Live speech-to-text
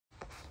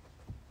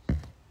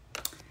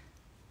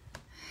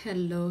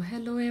Hello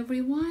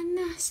everyone.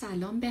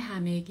 سلام به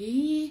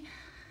همگی.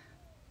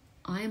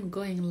 I am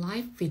going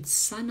live with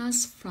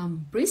Sanas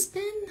from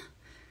Brisbane.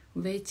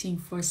 Waiting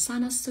for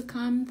Sanas to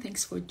come.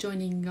 Thanks for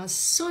joining us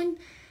soon.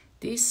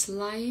 This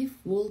live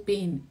will be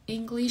in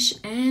English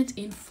and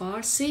in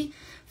Farsi.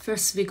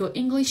 First we go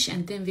English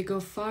and then we go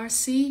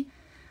Farsi.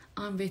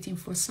 I'm waiting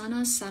for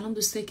Sanas. سلام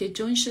دوستایی که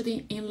جوین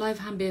شدین. این لایو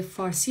هم به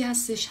فارسی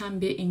هستش هم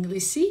به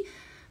انگلیسی.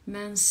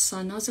 من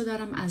ساناز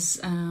دارم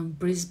از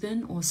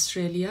بریزبن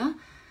استرالیا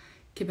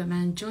که به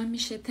من جوین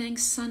میشه.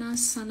 Thanks Sanas.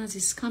 Sanas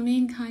is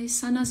coming. Hi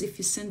Sanas. If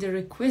you send a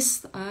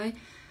request I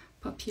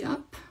pop you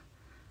up.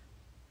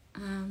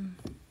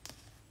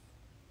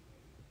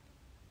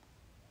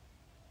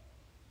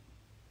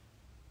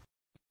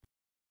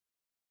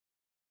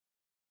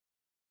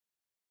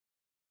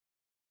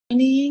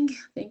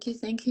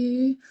 Thank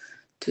you.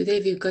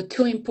 Today we've got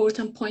two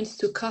important points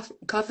to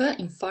cover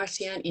in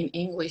Farsi and in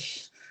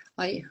English.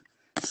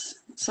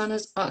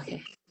 Sanas,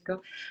 okay,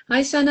 go.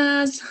 Hi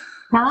Sanas.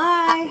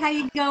 Hi, how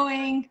you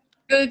going?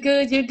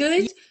 Good. You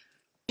good?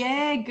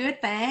 Yeah, good,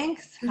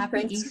 thanks.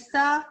 Happy Thanks.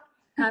 Easter.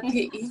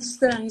 Happy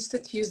Easter and Easter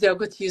Tuesday. I've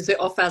got Tuesday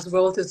off as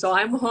well, so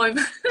I'm home.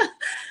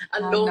 A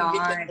long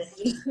weekend.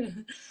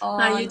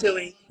 How are you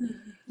doing?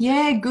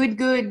 Yeah,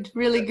 good.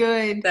 Really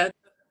good.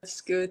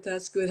 That's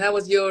good. How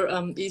was your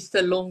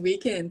Easter long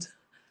weekend?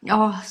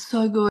 Oh, so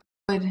good.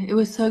 It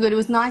was so good.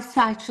 It was nice to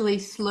actually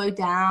slow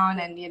down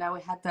and,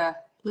 we had the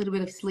little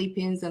bit of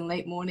sleep-ins and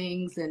late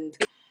mornings and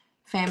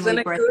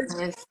family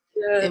breakfast.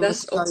 Yeah,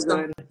 that's awesome.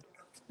 Good.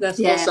 That's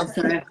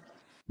awesome.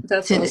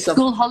 That's so awesome. The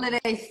school holiday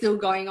is still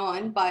going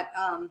on, but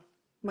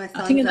my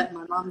son's at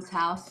my mom's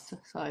house,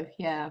 so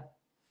yeah.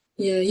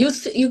 Yeah,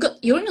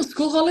 you're in a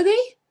school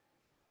holiday?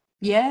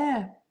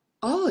 Yeah.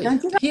 Oh,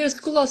 here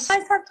school is...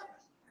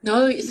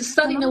 No, it's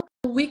starting a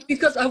week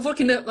because I work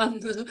in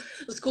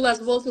a school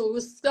as well. So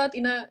we'll start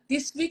in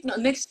this week. No,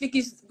 next week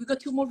we got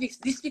 2 more weeks.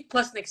 This week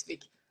plus next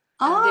week.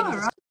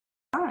 Oh,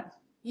 right.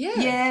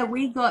 Yeah.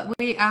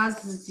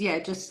 Ours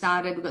just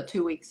started. We got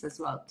 2 weeks as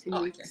well.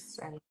 2 weeks,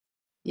 and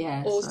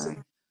awesome.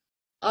 So.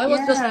 I was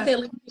just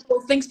telling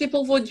people, thanks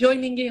people for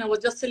joining in. I was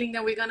just telling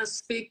them we're gonna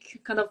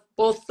speak kind of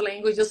both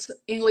languages,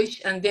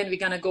 English, and then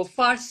we're gonna go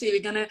Farsi.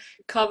 We're gonna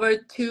cover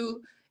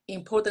 2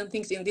 important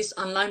things in this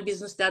online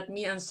business that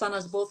me and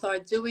Sanas both are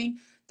doing.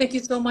 Thank you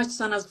so much,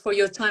 Sanas, for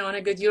your time. And I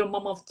got you're a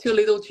mom of 2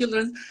 little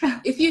children.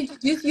 If you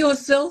introduce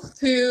yourself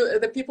to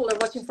the people that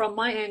are watching from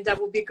my end, that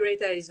would be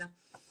great, Aiza.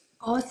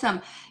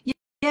 Awesome.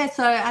 Yeah,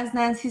 so as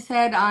Nancy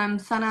said, I'm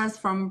Sanas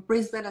from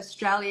Brisbane,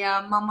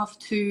 Australia, mum of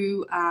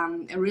 2,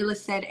 a real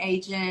estate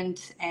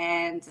agent,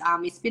 and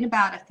it's been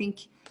about, I think,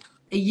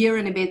 a year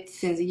and a bit,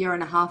 since a year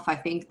and a half, I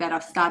think, that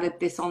I've started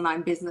this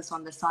online business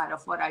on the side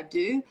of what I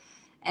do.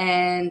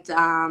 And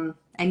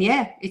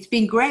yeah, it's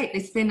been great.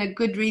 It's been a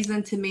good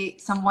reason to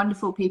meet some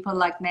wonderful people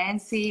like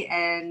Nancy,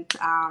 and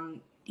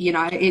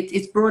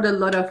it's brought a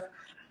lot of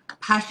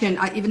passion,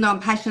 even though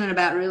I'm passionate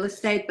about real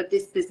estate, but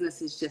this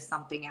business is just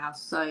something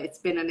else. So it's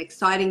been an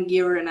exciting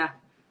year and a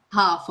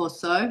half or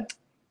so.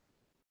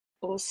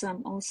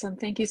 Awesome.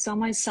 Thank you so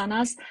much,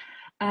 Sanas.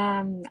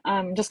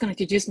 I'm just going to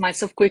introduce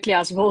myself quickly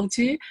as well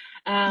too.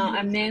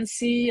 I'm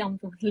Nancy. I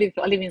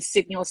live in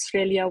Sydney,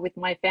 Australia with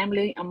my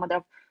family. I'm mother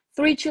of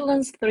 3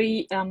 children,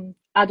 3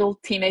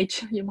 adult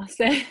teenage, you must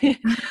say.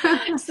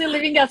 Still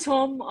living at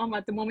home. I'm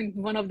at the moment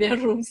in one of their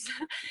rooms.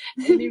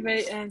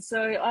 Anyway, and so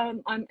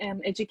I'm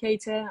an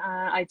educator.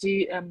 I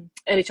do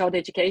early childhood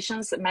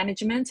education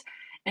management,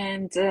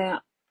 and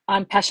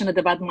I'm passionate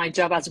about my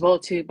job as well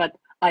too. But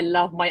I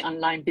love my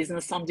online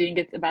business. I'm doing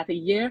it about a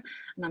year,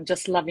 and I'm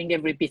just loving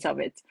every bit of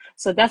it.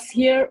 So that's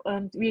here.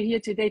 We're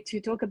here today to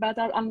talk about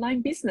our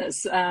online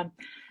business.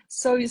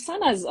 So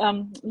Sanas,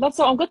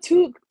 I've got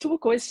two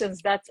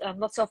questions that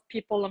lots of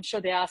people, I'm sure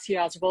they ask you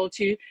as well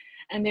too.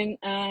 And then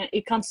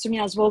it comes to me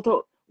as well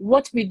to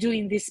what we do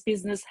in this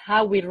business,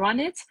 how we run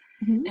it.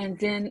 And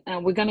then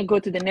we're going to go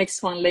to the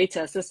next one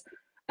later. So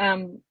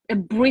a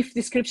brief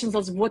description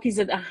of what is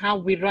it and how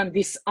we run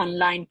this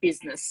online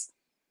business.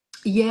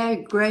 Yeah,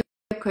 great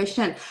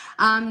question.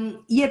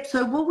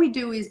 So what we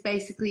do is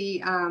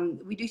basically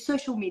we do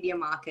social media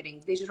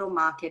marketing, digital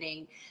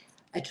marketing,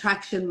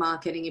 attraction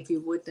marketing, if you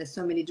would. There's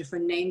so many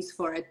different names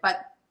for it, but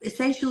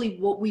essentially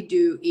what we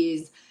do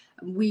is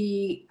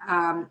we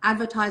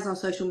advertise on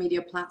social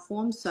media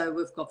platforms. So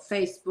we've got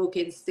Facebook,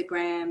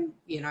 Instagram,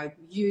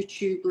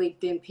 YouTube,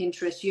 LinkedIn,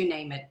 Pinterest, you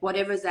name it.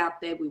 Whatever's out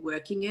there, we're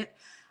working it,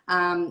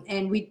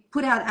 and we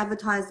put out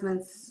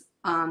advertisements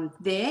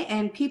there,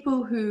 and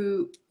people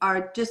who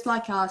are just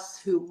like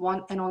us, who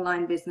want an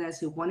online business,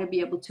 who want to be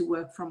able to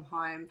work from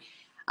home,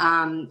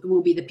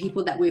 will be the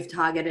people that we've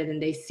targeted, and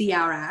they see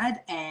our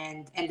ad,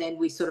 and then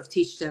we sort of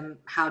teach them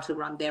how to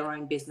run their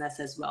own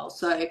business as well.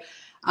 So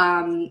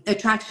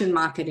attraction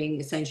marketing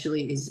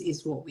essentially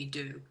is what we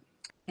do,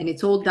 and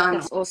it's all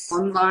done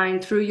online,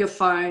 through your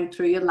phone,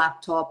 through your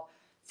laptop,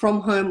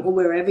 from home or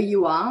wherever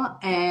you are.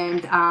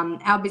 And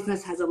our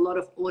business has a lot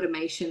of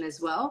automation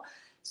as well.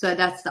 So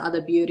that's the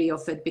other beauty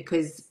of it,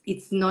 because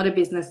it's not a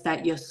business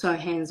that you're so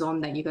hands-on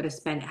that you got to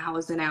spend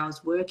hours and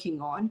hours working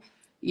on.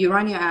 you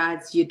run your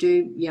ads, you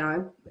do,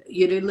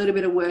 you do a little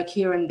bit of work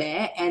here and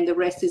there, and the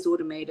rest is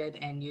automated,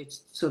 and you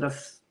sort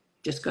of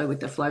just go with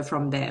the flow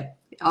from there.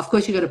 Of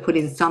course, you got to put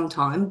in some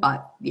time,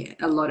 but yeah,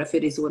 a lot of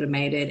it is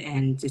automated,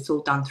 and it's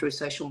all done through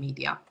social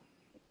media.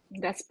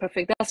 That's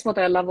perfect. That's what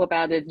I love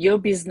about it. Your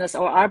business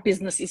or our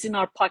business is in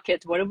our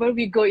pocket. Wherever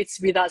we go, it's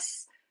with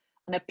us.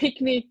 On a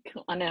picnic,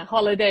 on a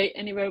holiday,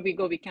 anywhere we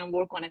go, we can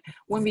work on it.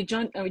 When we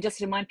join, we just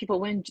remind people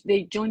when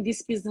they join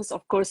this business,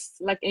 of course,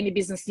 like any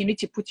business, you need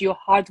to put your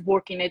hard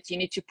work in it. You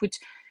need to put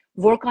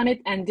work on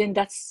it. And then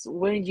that's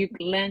when you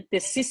learn the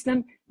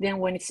system. Then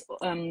when it's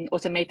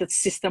automated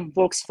system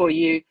works for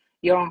you,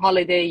 you're on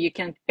holiday, you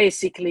can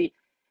basically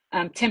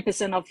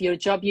 10% of your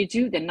job you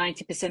do, then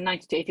 90%,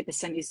 90 to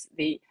 80% is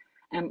the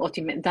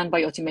done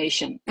by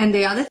automation. And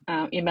the other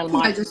email thing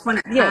marketing. I just want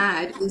to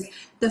add is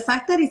the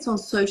fact that it's on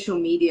social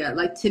media.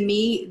 Like, to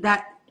me,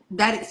 that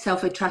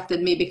itself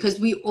attracted me, because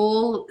we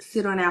all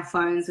sit on our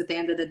phones at the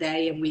end of the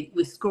day, and we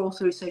scroll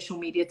through social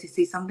media to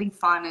see something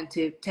fun and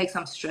to take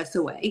some stress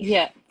away.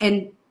 Yeah.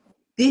 And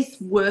this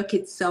work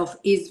itself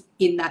is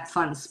in that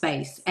fun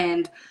space.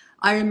 And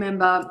I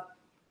remember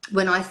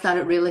when I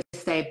started real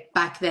estate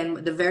back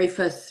then, the very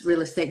first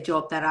real estate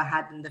job that I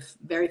had, and the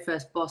very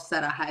first boss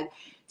that I had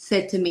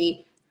said to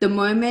me, the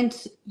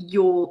moment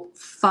your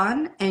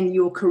fun and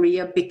your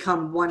career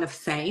become one of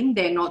same,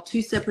 they're not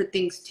two separate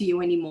things to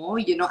you anymore.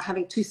 You're not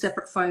having two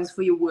separate phones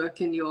for your work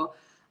and your,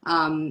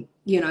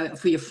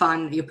 for your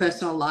fun, your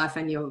personal life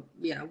and your,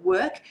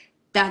 work.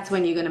 That's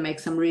when you're going to make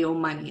some real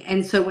money.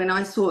 And so when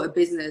I saw a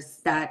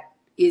business that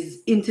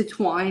is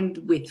intertwined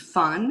with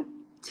fun,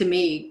 to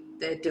me,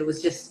 there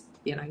was just,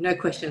 no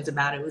questions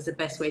about it. It was the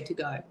best way to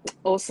go.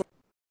 Awesome.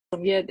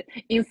 Yeah,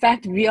 in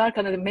fact, we are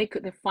kind of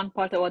make the fun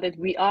part about it.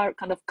 We are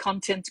kind of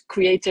content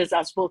creators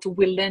as well, too.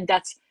 We learn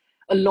that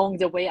along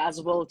the way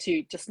as well,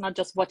 too. Just not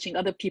just watching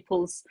other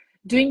people's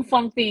doing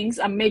fun things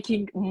and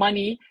making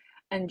money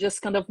and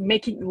just kind of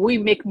we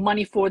make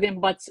money for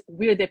them, but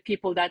we're the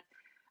people that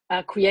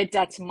create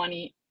that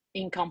money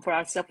income for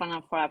ourselves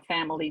and for our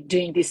family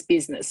doing this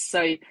business.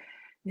 So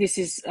this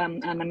is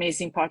an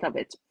amazing part of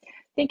it.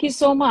 Thank you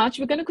so much.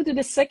 We're going to go to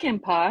the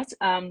second part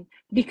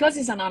because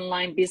it's an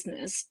online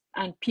business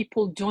and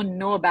people don't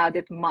know about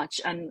it much,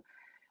 and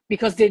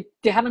because they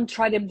haven't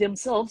tried them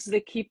themselves,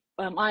 they keep.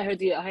 I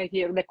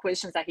hear the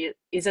questions I hear.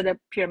 Is it a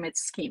pyramid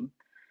scheme?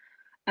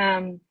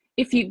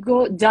 If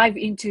you dive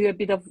into a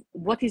bit of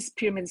what is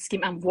pyramid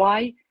scheme and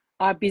why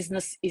our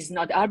business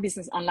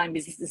online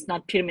business is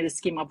not pyramid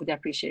scheme, I would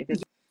appreciate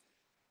it.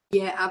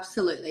 Yeah,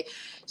 absolutely.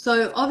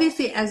 So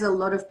obviously, as a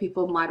lot of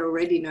people might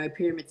already know,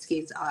 pyramid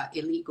schemes are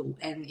illegal.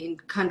 And in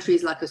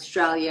countries like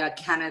Australia,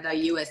 Canada,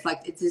 US,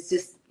 like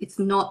it's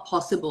not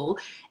possible.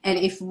 And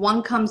if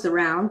one comes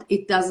around,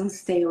 it doesn't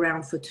stay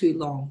around for too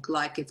long.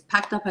 Like, it's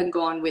packed up and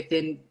gone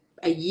within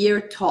a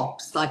year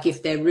tops, like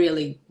if they're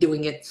really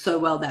doing it so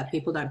well that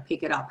people don't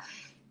pick it up.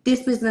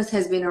 This business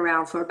has been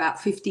around for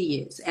about 50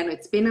 years, and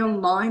it's been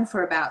online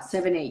for about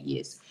 7-8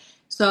 years.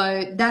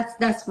 So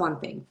that's one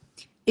thing.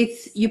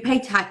 You pay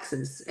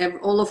taxes.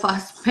 All of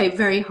us pay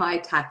very high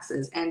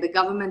taxes, and the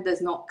government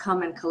does not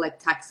come and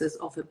collect taxes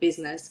off a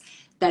business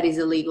that is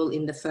illegal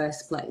in the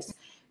first place.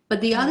 But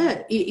the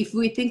other, if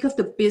we think of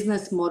the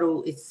business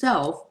model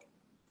itself,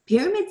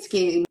 pyramid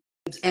schemes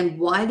and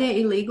why they're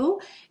illegal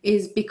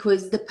is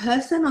because the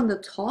person on the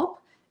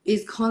top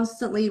is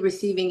constantly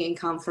receiving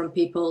income from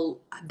people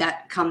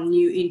that come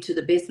new into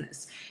the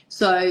business.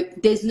 So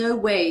there's no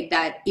way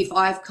that if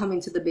I've come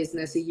into the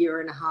business a year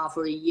and a half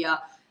or a year,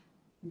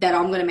 that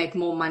I'm going to make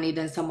more money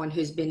than someone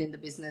who's been in the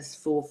business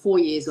for 4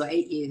 years or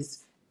 8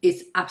 years.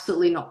 It's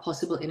absolutely not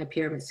possible in a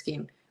pyramid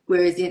scheme.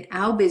 Whereas in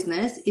our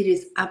business, it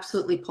is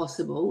absolutely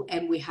possible.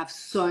 And we have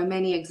so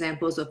many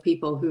examples of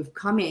people who've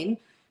come in,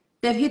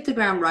 they've hit the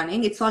ground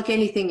running. It's like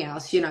anything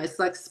else, it's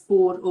like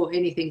sport or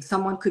anything.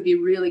 Someone could be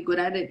really good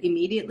at it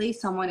immediately.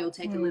 Someone, it'll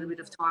take a little bit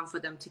of time for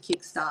them to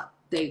kickstart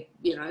their,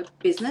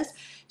 business.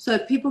 So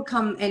people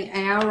come, and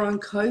our own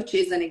coach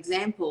is an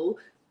example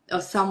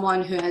of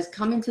someone who has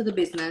come into the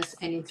business,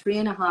 and in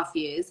 3.5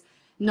 years,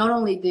 not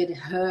only did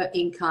her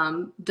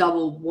income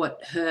double what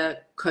her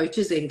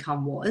coach's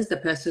income was, the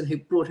person who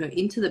brought her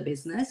into the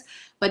business,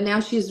 but now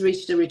she's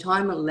reached a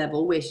retirement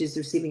level where she's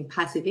receiving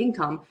passive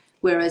income,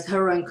 whereas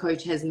her own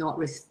coach has not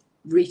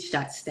reached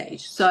that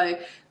stage. So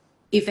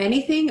if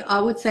anything, I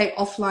would say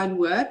offline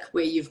work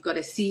where you've got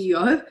a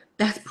CEO,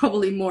 that's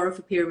probably more of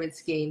a pyramid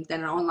scheme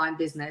than an online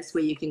business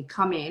where you can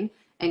come in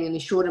and in a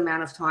short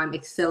amount of time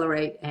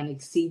accelerate and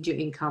exceed your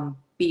income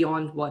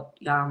beyond what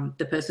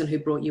the person who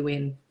brought you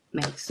in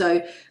makes.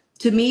 So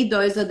to me,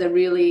 those are the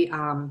really,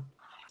 and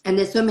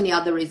there's so many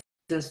other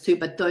reasons too,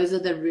 but those are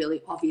the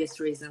really obvious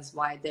reasons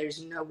why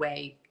there's no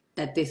way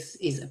that this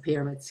is a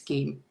pyramid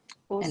scheme.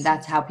 Awesome. And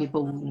that's how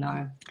people will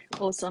know.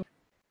 Awesome.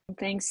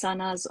 Thanks,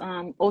 Sana's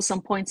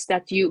awesome points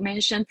that you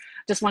mentioned.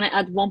 Just want to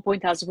add one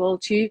point as well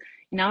too.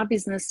 In our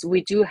business,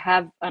 we do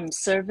have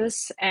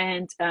service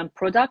and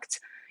product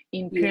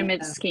in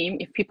pyramid scheme.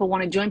 If people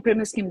want to join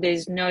pyramid scheme,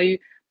 there's no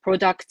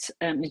product,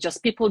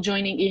 just people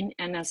joining in,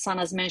 and as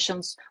Sanas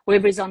mentions,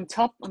 whoever is on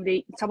top of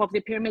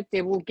the pyramid,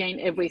 they will gain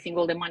everything,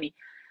 all the money.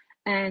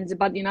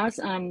 But in our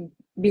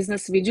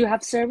business, we do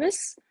have service,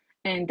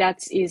 and that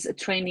is a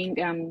training.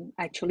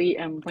 Actually,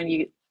 when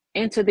you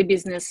enter the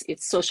business,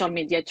 it's social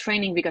media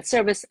training. We got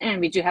service,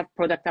 and we do have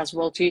product as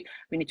well too.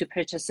 We need to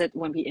purchase it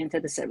when we enter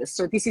the service.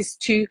 So this is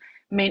two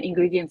main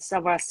ingredients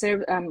of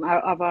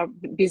our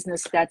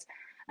business that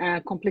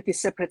completely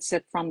separate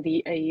set from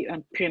the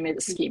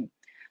pyramid scheme.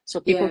 So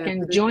people can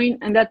join,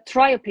 and that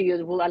trial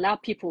period will allow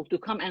people to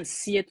come and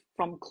see it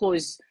from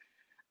close,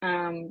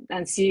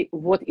 and see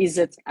what is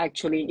it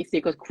actually. If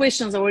they got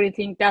questions or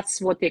anything,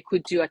 that's what they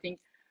could do. I think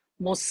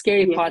most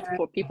scary part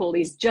for people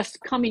is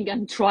just coming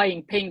and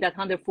trying, paying that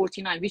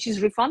 $149, which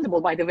is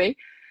refundable, by the way.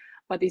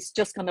 But it's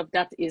just kind of,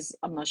 that is,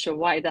 I'm not sure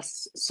why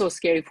that's so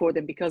scary for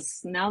them,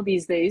 because now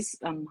these days,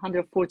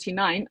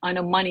 $149, I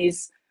know money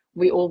is,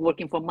 we all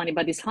working for money,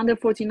 but it's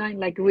 $149,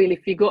 like really,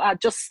 if you go out,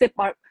 just step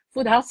our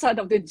foot outside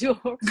of the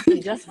door,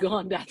 you just go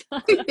on that.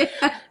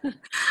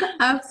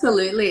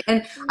 Absolutely.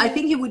 And I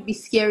think it would be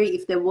scary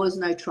if there was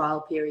no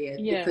trial period,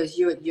 because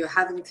you're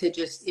having to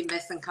just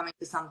invest and come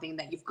into something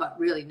that you've got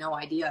really no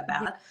idea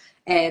about.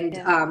 And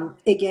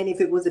again, if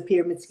it was a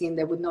pyramid scheme,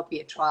 there would not be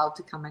a trial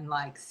to come and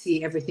like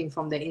see everything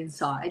from the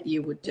inside.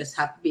 You would just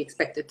have to be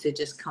expected to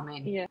just come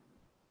in.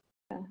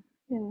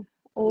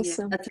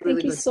 Awesome. That's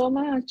really Thank you so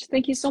much.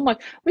 Thank you so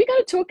much. We're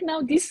going to talk now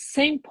these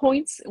same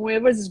points,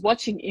 whoever is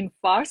watching, in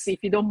Farsi,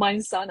 if you don't mind,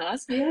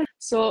 Sanas.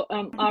 So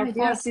our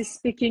Farsi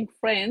speaking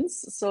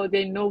friends, so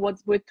they know what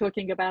we're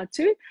talking about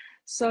too.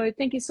 So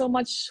thank you so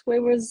much.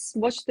 Whoever's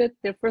watched it,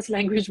 their first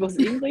language was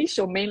English,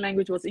 or main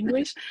language was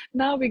English.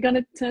 Now we're going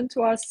to turn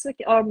to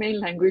our main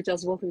language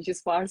as well, which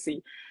is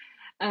Farsi.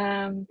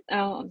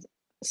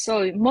 So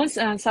ما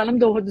سلام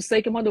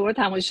دوستایی که ما دوباره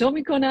تماشا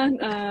میکنن.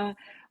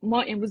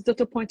 ما امروز دو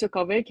تا پوینت رو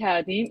کاور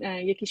کردیم.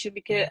 یکیش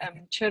اینه که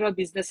چرا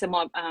بیزنس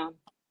ما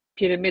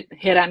پیرامید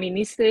هرمی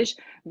نیستش،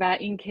 و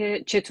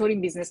اینکه چطور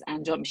این بیزنس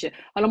انجام میشه.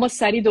 حالا ما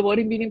سریع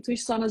دوباره میریم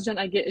توش، ساناز جان،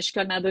 اگه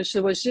اشکال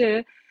نداشته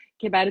باشه،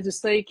 که برای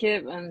دوستایی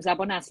که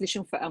زبان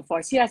اصلیشون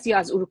فارسی هست یا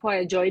از اروپا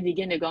یا جای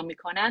دیگه نگاه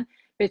میکنن،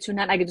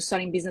 بتونن اگه دوستان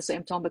این بیزنس رو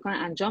امتحان بکنن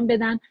انجام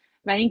بدن.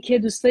 و اینکه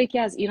دوستایی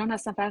که از ایران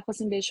هستن، فقط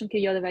خواستیم بهشون که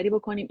یادآوری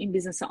بکنیم این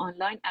بیزنس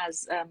آنلاین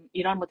از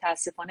ایران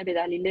متاسفانه به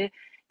دلیل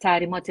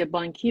تحریمات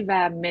بانکی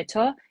و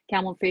متا که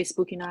همون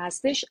فیسبوک اینا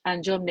هستش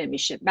انجام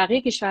نمیشه.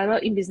 بقیه کشورها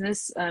این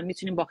بیزنس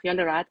میتونیم با خیال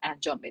راحت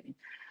انجام بدیم.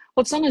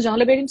 خب سانا جان،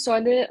 حالا بریم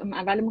سوال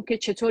اولمون که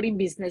چطور این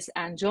بیزنس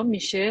انجام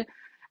میشه،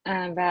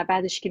 و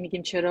بعدش که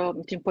میگیم چرا،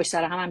 میتونیم پشت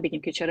سر هم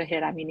بگیم که چرا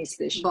هرمی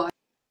نیستش.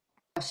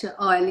 باشه،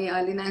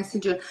 عالی نانسی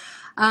جون.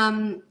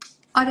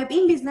 آره،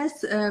 این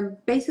بیزنس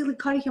بیسیکلی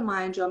کاری که ما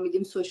انجام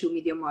میدیم سوشال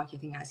میدیا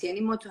مارکتینگ هست. یعنی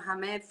ما تو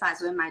همه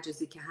فضای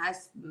مجازی که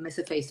هست،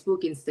 مثل فیسبوک،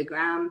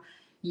 اینستاگرام،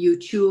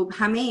 یوتیوب،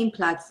 همه این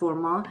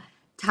پلتفرما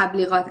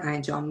تبلیغات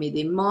انجام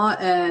میدیم. ما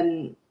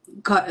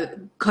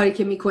کاری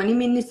که میکنیم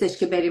این نیستش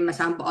که بریم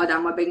مثلا با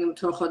آدما بگیم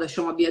تو خدا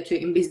شما بیا تو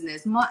این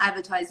بیزنس. ما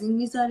ادورتایزینگ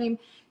میذاریم.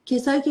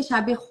 کسایی که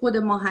شبیه خود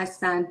ما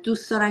هستن،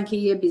 دوست دارن که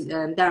یه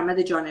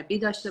درآمد جانبی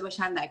داشته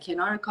باشن در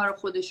کنار کار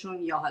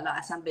خودشون یا حالا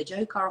اصلا به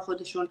جای کار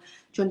خودشون،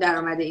 چون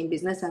درآمد این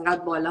بیزنس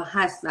انقدر بالا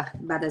هست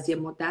بعد از یه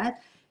مدت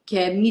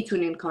که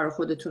میتونین کار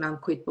خودتون هم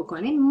کویت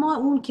بکنین. ما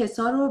اون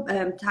کسا رو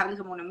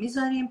تبلیغمون رو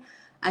میذاریم،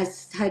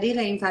 از طریق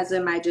این فضای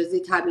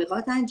مجازی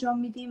تبلیغات انجام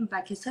میدیم،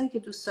 و کسایی که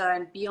دوست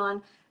دارن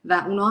بیان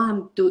و اونا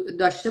هم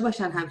داشته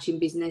باشن همچین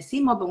بیزنسی،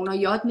 ما به اونا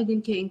یاد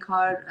میدیم که این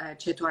کار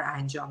چطور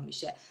انجام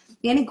میشه.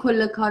 یعنی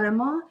کل کار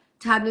ما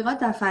تبلیغات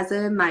در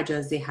فضای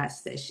مجازی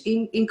هستش.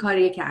 این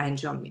کاریه که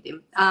انجام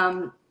میدیم.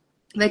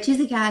 و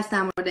چیزی که هست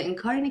در مورد این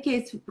کار اینه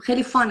که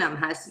خیلی فانم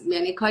هست.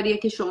 یعنی کاریه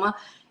که شما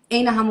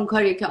عین همون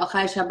کاریه که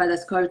آخر شب بعد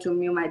از کارتون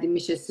میومدین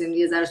میشستین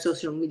یه ذره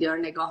سوشال میدیا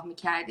رو نگاه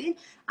میکردین،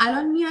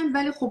 الان میان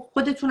ولی خب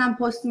خودتونم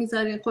پست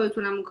میذارین،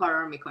 خودتونم اون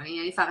کارا رو میکنین.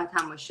 یعنی فقط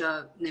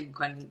تماشا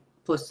نمیکنین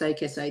پستای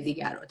کسای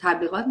دیگر رو،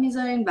 تبلیغات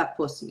میذارین و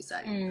پست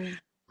میذارین.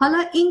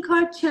 حالا این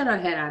کار چرا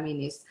هرمی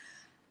نیست؟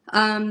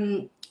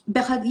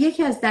 بخاطر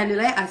یکی از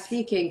دلایل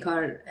اصلی که این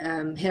کار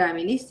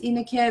هرمی نیست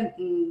اینه که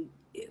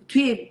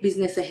توی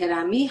بیزنس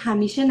هرمی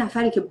همیشه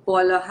نفری که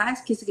بالا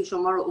هست، کسی که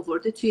شما رو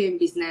آورده توی این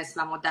بیزنس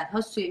و مدت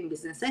هاست توی این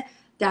بیزنسه،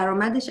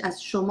 درآمدش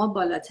از شما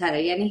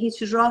بالاتره. یعنی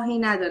هیچ راهی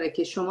نداره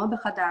که شما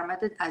بخواد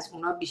درآمدت از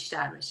اونا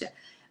بیشتر بشه.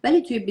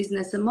 ولی توی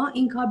بیزنس ما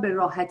این کار به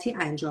راحتی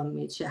انجام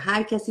میشه.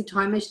 هر کسی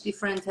تایمش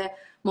دیفرنته.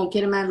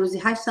 ممکنه من روزی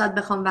 8 ساعت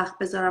بخوام وقت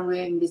بذارم روی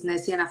این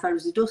بیزنس، یه نفر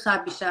روزی 2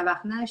 ساعت بیشتر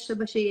وقت نداشته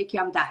باشه، یکی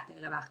هم 10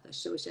 دقیقه وقت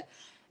داشته باشه.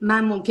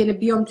 من ممکنه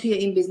بیام توی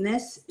این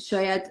بیزنس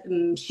شاید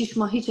 6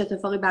 ماه هیچ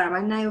اتفاقی برای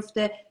من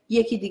نیفته،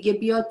 یکی دیگه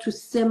بیاد تو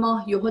 3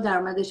 ماه یهو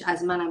درآمدش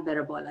از منم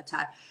بره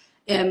بالاتر.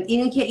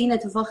 اینه که این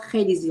اتفاق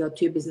خیلی زیاد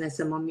توی بیزنس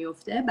ما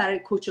میفته. برای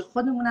کوچ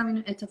خودمونم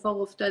این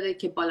اتفاق افتاده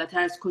که بالاتر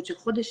از کوچ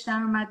خودش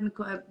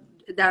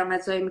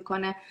درآمدزایی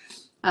میکنه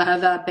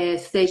و به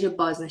استیج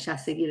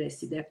بازنشستگی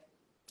رسیده.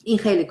 این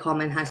خیلی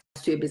کامن هست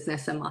توی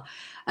بیزنس ما.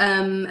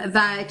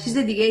 و چیز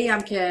دیگه ای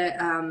هم که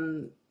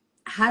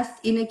هست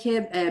اینه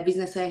که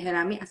بیزنس های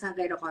هرمی اصلا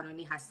غیر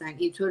قانونی هستن.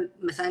 اینطور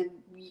مثلا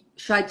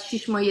شاید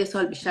 6 ماه یه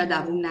سال بیشتر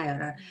دووم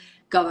نیارن.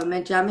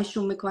 گاورمنت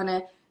جمعشون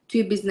میکنه.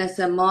 توی بیزنس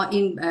ما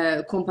این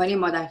کمپانی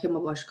مادر که ما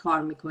باش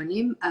کار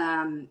میکنیم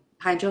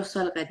 50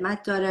 سال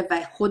قدمت داره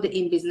و خود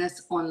این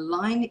بیزنس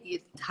آنلاین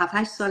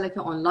 7-8 ساله که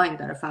آنلاین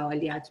داره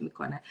فعالیت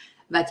میکنه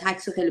و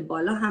تکس خیلی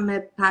بالا همه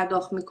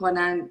پرداخت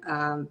میکنن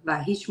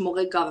و هیچ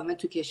موقع گاورمنت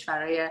تو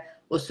کشورهای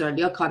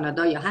استرالیا،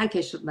 کانادا یا هر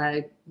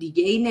کشور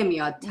دیگه ای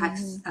نمیاد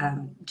تکس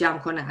جمع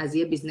کنه از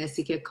یه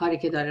بیزنسی که کاری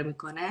که داره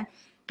میکنه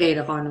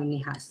غیر قانونی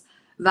هست.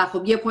 و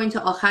خب یه پوینت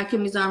آخر که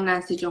میذارم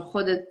نانسی جان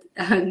خودت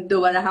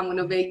دوباره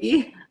همونو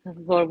بگی.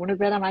 قربونت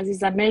برم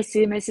عزیزم.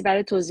 مرسی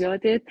برای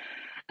توضیحاتت.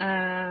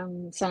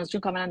 سانوس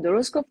جون کاملا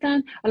درست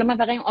گفتن. حالا من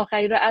فقط این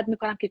آخری رو اد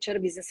میکنم که چرا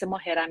بیزنس ما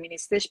هرمی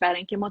نیستش. برای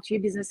اینکه ما توی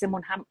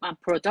بیزنسمون هم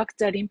پروداکت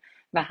داریم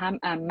و هم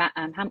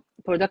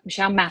پروداکت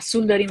میشه، هم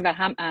محصول داریم و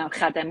هم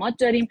خدمات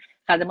داریم.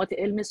 خدمات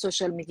علم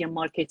سوشال میدیا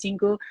مارکتینگ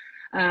رو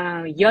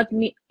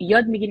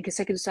یاد میگیریم.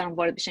 کسایی که دوست دارن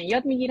وارد بشن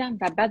یاد میگیرن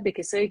و بعد به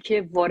کسایی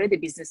که وارد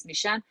بیزنس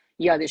میشن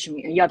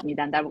یاد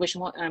میدن. در واقع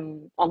شما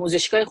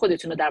آموزشگاه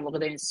خودتون رو در واقع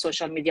دارین،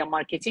 سوشال میدیا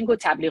مارکتینگ و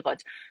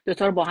تبلیغات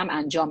دوتا رو با هم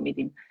انجام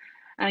میدیم.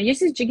 یه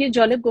چیز دیگه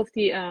جالب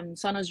گفتی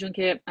ساناز جون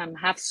که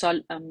 7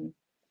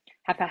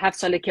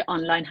 ساله که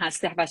آنلاین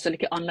هسته، 7 ساله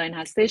که آنلاین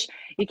هستش.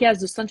 یکی از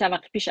دوستان چند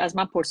وقت پیش از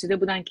من پرسیده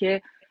بودن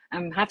که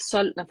 7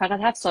 سال فقط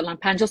 7 سال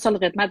 50 سال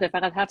خدمت داره،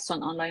 فقط 7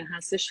 سال آنلاین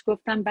هستش.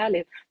 گفتم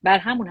بله، بر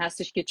همون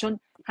هستش که چون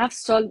 7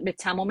 سال به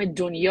تمام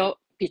دنیا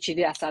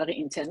پیچیده از طریق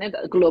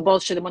اینترنت گلوبال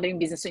شده، ما داریم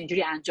بیزنس رو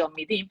اینجوری انجام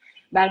میدیم.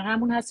 بر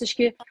همون هستش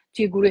که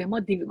توی گروه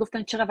ما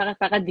گفتن چقدر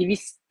فقط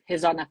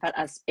 200,000 نفر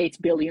از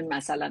 8 بیلیون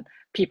مثلا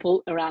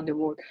people around the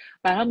world.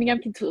 برام میگم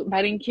که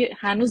برای اینکه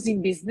هنوز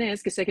این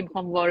بیزنس کسایی که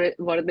میخوام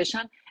وارد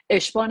بشن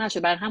اشباع نشه،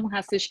 بر همون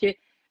هستش که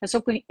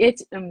حساب کنید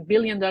 8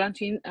 بیلیون دارن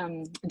تو این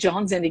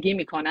جهان زندگی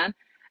میکنن،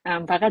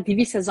 فقط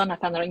 200,000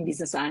 نفر دارن این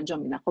بیزنس رو انجام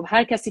میدن. خب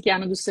هر کسی که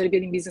الان دوست داره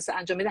بیاد این بیزنس رو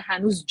انجام بده،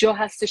 هنوز جا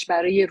هستش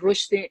برای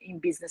رشد این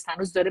بیزنس،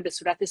 هنوز داره به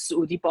صورت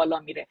صعودی بالا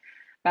میره.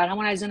 بر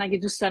همون عزیزان اگه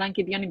دوست دارن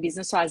که بیان این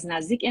بیزنس رو از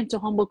نزدیک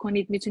امتحان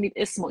بکنید، میتونید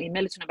اسم و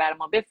ایمیلتون رو برای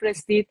ما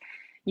بفرستید.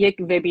 یک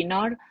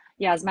وبینار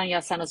یا از من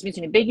یا ساناز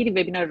میتونید بگیرید.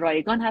 وبینار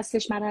رایگان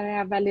هستش. مرحله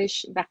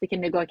اولش وقتی که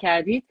نگاه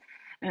کردید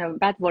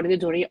بعد وارد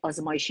دوره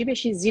آزمایشی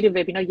بشید. زیر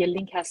وبینار یه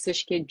لینک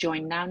هستش که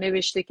جوین ناو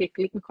نوشته که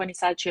کلیک میکنید،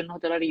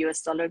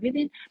 $149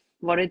 بدین،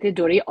 وارد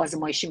دوره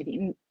آزمایشی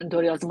میدین. این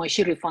دوره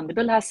آزمایشی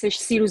ریفاندبل هستش.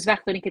 30 روز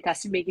وقت دارین که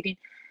تصمیم بگیرین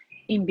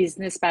این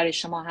بیزنس برای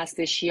شما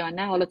هستش یا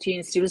نه. حالا توی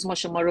این 30 روز ما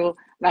شما رو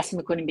وصل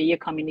میکنیم به یه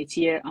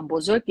کامیونیتی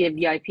بزرگ، یه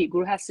وی آی پی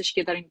گروه هستش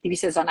که داریم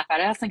 200,000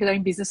 نفره هستن که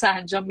داریم بیزنس رو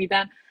انجام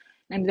میدن.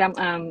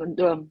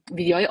 نمیدونم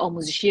ویدیوهای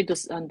آموزشی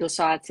 2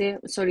 ساعته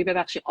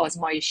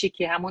آزمایشی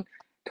که همون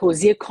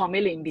توضیح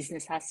کامل این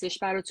بیزنس هستش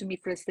براتون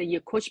میفرسته. یه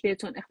کوچ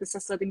بهتون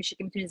اختصاص داده میشه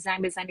که میتونید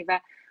زنگ بزنید و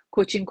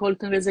کوچینگ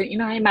کالتون بزنید.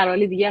 اینا همین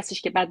مراحل دیگه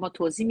هستش که بعد ما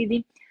توضیح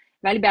میدیم.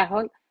 ولی به هر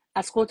حال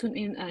از خودتون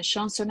این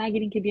شانس رو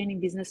نگیرین که بیان این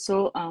بیزنس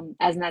رو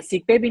از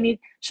نزدیک ببینید.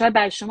 شاید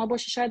برای شما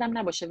باشه، شاید هم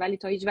نباشه، ولی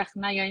تا هیچ وقت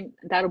نیاین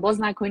در رو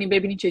باز نکنین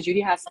ببینین چه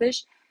جوری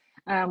هستش،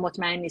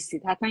 مطمئن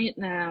نیستید. حتما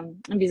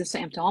این بیزنس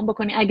رو امتحان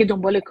بکنید. اگه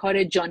دنبال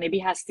کار جانبی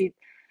هستید،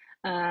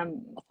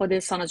 خود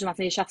ساناز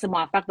مثلا یه شخص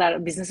موفق در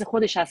بیزنس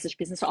خودش هستش،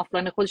 بیزنس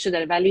آفلاین خودش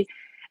داره، ولی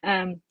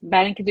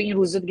برای اینکه تو این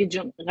روزا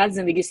دیگه قد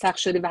زندگی سخت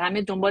شده و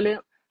همه دنبال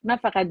نه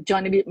فقط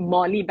جانب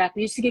مالی،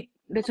 بلکه چیزی که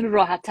بتونه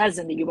راحت تر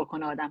زندگی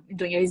بکنه، آدم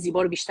دنیای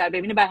زیبا رو بیشتر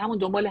ببینه، بر همون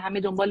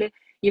دنبال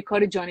یه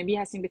کار جانبی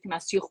هستیم بتونیم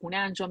از توی خونه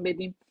انجام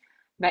بدیم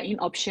و این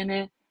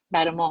آپشن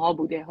برای ماها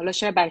بوده. حالا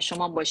شاید برای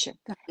شما باشه.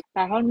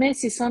 به هر حال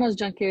مرسی ساناز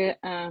جان که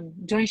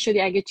جوین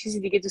شدی. اگه چیزی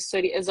دیگه دوست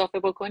داری اضافه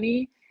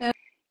بکنی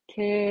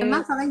که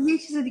من فقط یه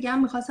چیز دیگه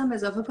هم میخواستم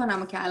اضافه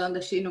کنم که الان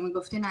داشتی اینو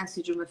میگفتی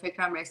نانسی جون به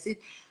فکرم رسید.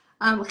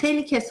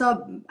 خیلی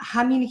کسا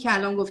همینی که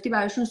الان گفتی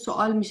براشون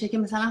سوال میشه که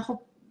مثلا خب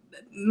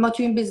ما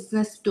تو این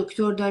بیزنس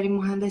دکتر داریم،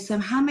 مهندسیم،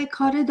 همه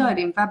کاره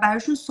داریم و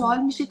براشون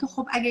سوال میشه که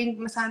خب اگه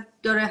این مثلا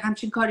داره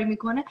همچین کاری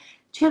میکنه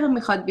چرا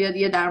میخواد بیاد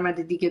یه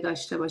درآمد دیگه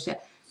داشته باشه.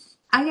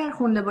 اگر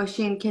خونده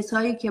باشین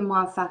کسایی که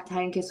موفق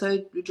ترین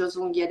کسایی جز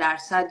اون 1%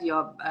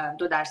 یا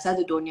 2%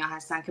 دنیا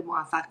هستن که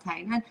موفق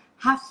ترینن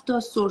 7 تا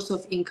سورس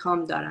اف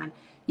اینکام دارن.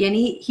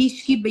 یعنی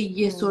هیچکی به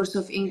یه سورس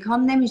اف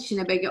اینکام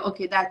نمیشینه بگه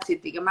اوکی دتس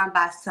ایت دیگه من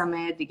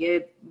بستمه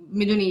دیگه،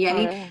 میدونی.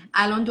 یعنی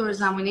الان دور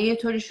زمانه یه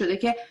طوری شده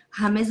که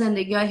همه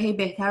زندگی های هی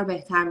بهتر و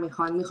بهتر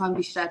میخوان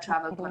بیشتر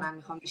ترافل کنن،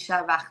 میخوان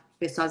بیشتر وقت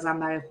بسازن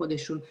برای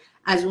خودشون.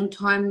 از اون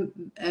تایم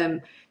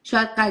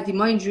شاید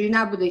قدیما اینجوری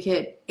نبوده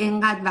که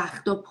اینقدر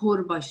وقتا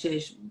پر باشه،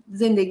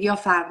 زندگی ها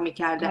فرق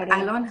میکرده.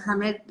 الان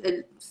همه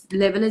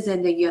لول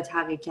زندگی ها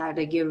تغییر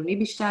کرده، گرونی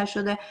بیشتر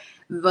شده.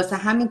 واسه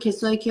همین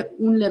کسایی که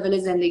اون لول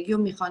زندگی رو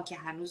میخوان که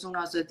هنوز اون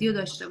آزادی رو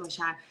داشته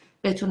باشن،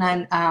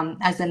 بتونن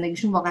از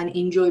زندگیشون واقعا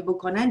اینجوی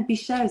بکنن،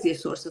 بیشتر از یه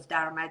سورس اف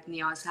درآمد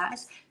نیاز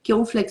هست که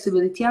اون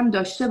فلکسیبیلیتی هم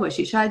داشته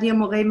باشی. شاید یه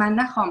موقعی من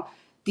نخوام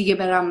دیگه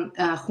برم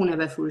خونه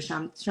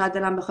بفروشم، شاید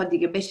دلم بخواد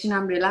دیگه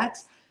بشینم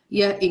ریلکس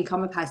یه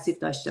اینکام پسیو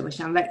داشته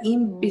باشم و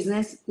این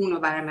بیزنس اونو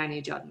برای من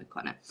ایجاد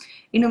میکنه.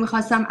 اینو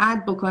میخواستم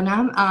اد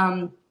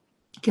بکنم.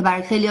 که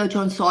برای خیلی ها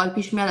چون سوال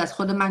پیش میاد از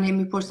خود من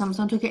میپرسم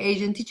مثلا تو که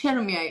ایجنتی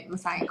چرا میای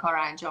مثلا این کار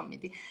رو انجام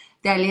میدی؟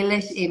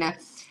 دلیلش اینه.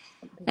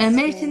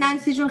 مرسی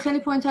نانسی جون، خیلی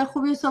پوینت های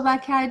خوبی رو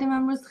صحبت کردیم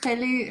امروز،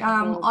 خیلی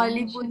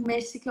عالی بود.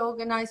 مرسی که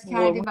ارگنایز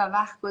کردی و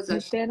وقت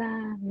گذاشتی.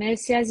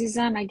 مرسی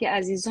عزیزم. اگه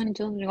عزیزان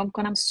اینجا نگاه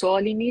میکنم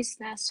سوالی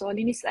نیست، نه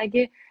سوالی نیست.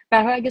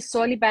 اگه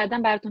سوالی بعدا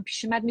براتون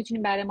پیش اومد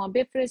میتونید برای ما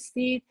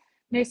بفرستید.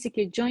 مرسی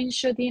که جوین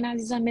شدین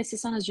عزیزان. مرسی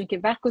ساناز جون که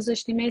وقت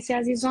گذاشتی. مرسی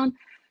عزیزان،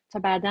 تا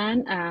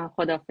بعدا.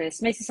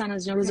 خدافظ. مرسی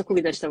ساناز جون، روز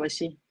خوبی داشته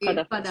باشی.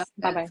 خدافظ.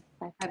 بای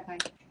بای.